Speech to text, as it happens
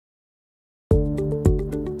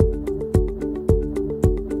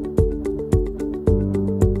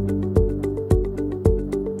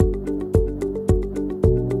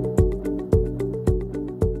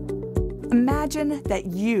Imagine that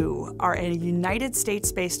you are a United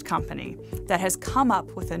States-based company that has come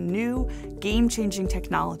up with a new game-changing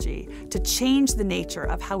technology to change the nature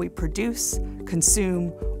of how we produce,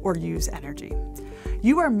 consume, or use energy.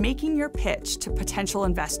 You are making your pitch to potential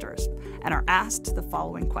investors and are asked the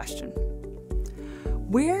following question.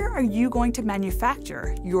 Where are you going to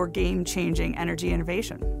manufacture your game-changing energy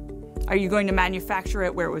innovation? Are you going to manufacture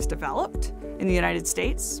it where it was developed, in the United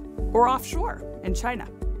States, or offshore, in China?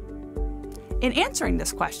 In answering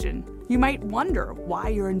this question, you might wonder why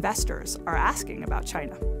your investors are asking about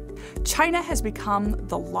China. China has become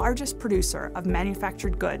the largest producer of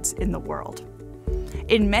manufactured goods in the world.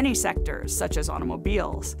 In many sectors, such as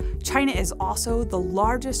automobiles, China is also the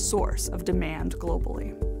largest source of demand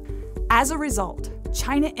globally. As a result,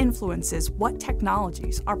 China influences what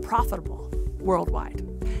technologies are profitable worldwide.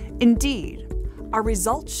 Indeed, our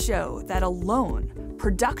results show that alone,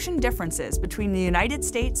 production differences between the United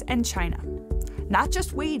States and China, not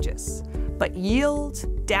just wages, but yields,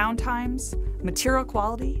 downtimes, material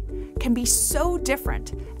quality, can be so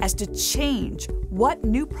different as to change what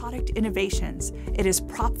new product innovations it is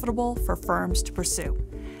profitable for firms to pursue.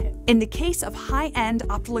 In the case of high-end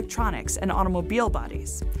optoelectronics and automobile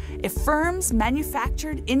bodies, if firms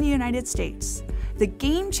manufactured in the United States, the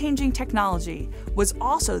game-changing technology was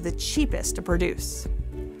also the cheapest to produce.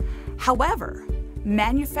 However,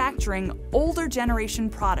 manufacturing older generation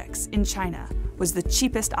products in China was the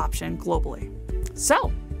cheapest option globally.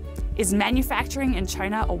 So, is manufacturing in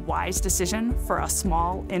China a wise decision for a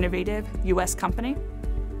small, innovative US company?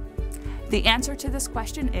 The answer to this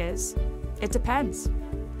question is, it depends.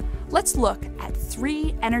 Let's look at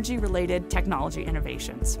 3 energy-related technology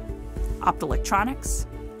innovations: optoelectronics,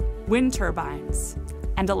 wind turbines,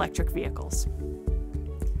 and electric vehicles.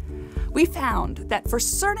 We found that for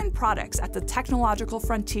certain products at the technological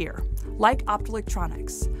frontier, like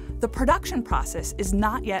optoelectronics, the production process is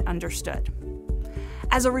not yet understood.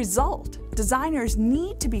 As a result, designers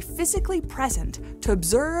need to be physically present to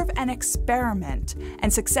observe and experiment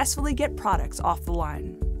and successfully get products off the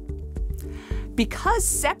line. Because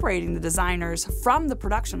separating the designers from the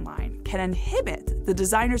production line can inhibit the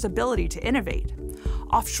designer's ability to innovate,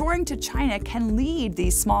 offshoring to China can lead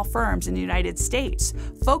these small firms in the United States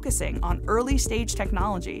focusing on early-stage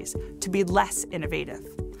technologies to be less innovative.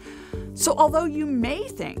 So although you may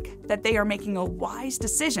think that they are making a wise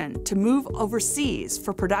decision to move overseas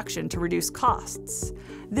for production to reduce costs,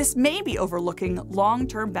 this may be overlooking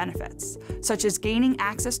long-term benefits, such as gaining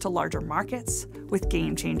access to larger markets with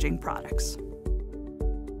game-changing products.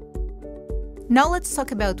 Now let's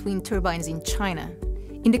talk about wind turbines in China.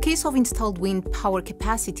 In the case of installed wind power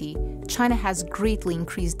capacity, China has greatly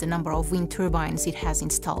increased the number of wind turbines it has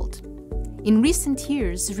installed. In recent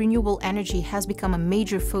years, renewable energy has become a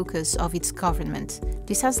major focus of its government.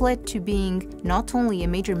 This has led to being not only a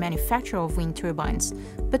major manufacturer of wind turbines,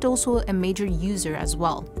 but also a major user as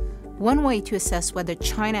well. One way to assess whether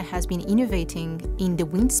China has been innovating in the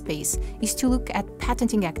wind space is to look at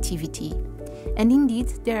patenting activity. And indeed,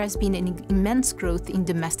 there has been an immense growth in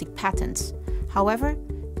domestic patents. However,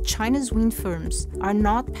 China's wind firms are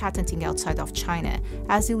not patenting outside of China,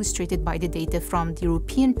 as illustrated by the data from the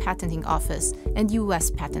European Patenting Office and the US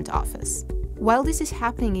Patent Office. While this is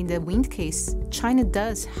happening in the wind case, China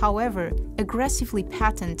does, however, aggressively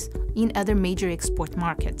patent in other major export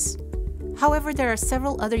markets. However, there are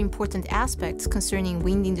several other important aspects concerning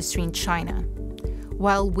wind industry in China.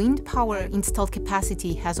 While wind power installed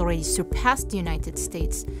capacity has already surpassed the United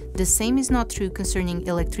States, the same is not true concerning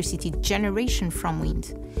electricity generation from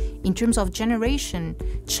wind. In terms of generation,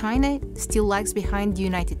 China still lags behind the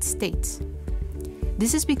United States.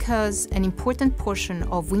 This is because an important portion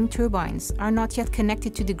of wind turbines are not yet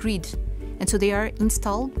connected to the grid, and so they are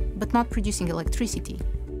installed but not producing electricity.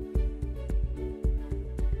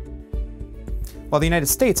 While the United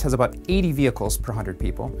States has about 80 vehicles per 100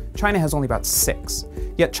 people, China has only about 6.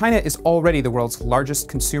 Yet China is already the world's largest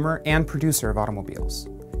consumer and producer of automobiles,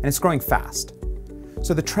 and it's growing fast.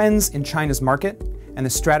 So the trends in China's market and the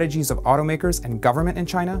strategies of automakers and government in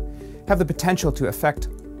China have the potential to affect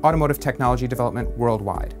automotive technology development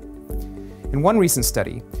worldwide. In one recent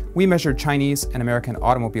study, we measured Chinese and American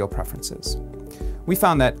automobile preferences. We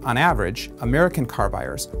found that, on average, American car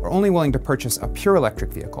buyers are only willing to purchase a pure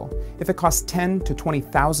electric vehicle if it costs $10,000 to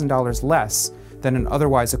 $20,000 less than an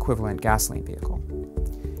otherwise equivalent gasoline vehicle.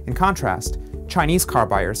 In contrast, Chinese car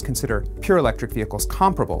buyers consider pure electric vehicles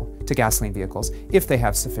comparable to gasoline vehicles if they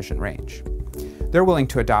have sufficient range. They're willing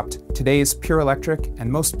to adopt today's pure electric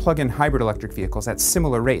and most plug-in hybrid electric vehicles at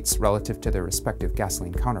similar rates relative to their respective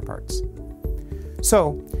gasoline counterparts.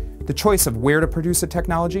 So, the choice of where to produce a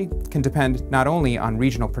technology can depend not only on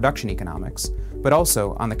regional production economics, but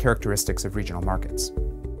also on the characteristics of regional markets.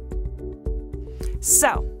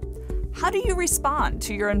 So, how do you respond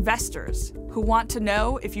to your investors who want to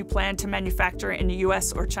know if you plan to manufacture in the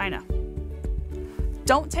US or China?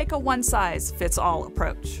 Don't take a one-size-fits-all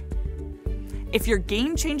approach. If your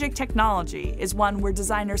game-changing technology is one where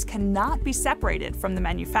designers cannot be separated from the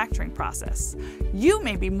manufacturing process, you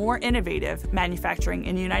may be more innovative manufacturing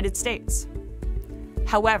in the United States.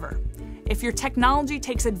 However, if your technology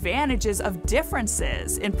takes advantages of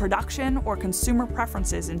differences in production or consumer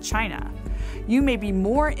preferences in China, you may be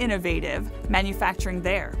more innovative manufacturing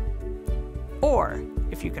there. Or,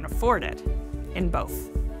 if you can afford it, in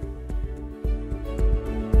both.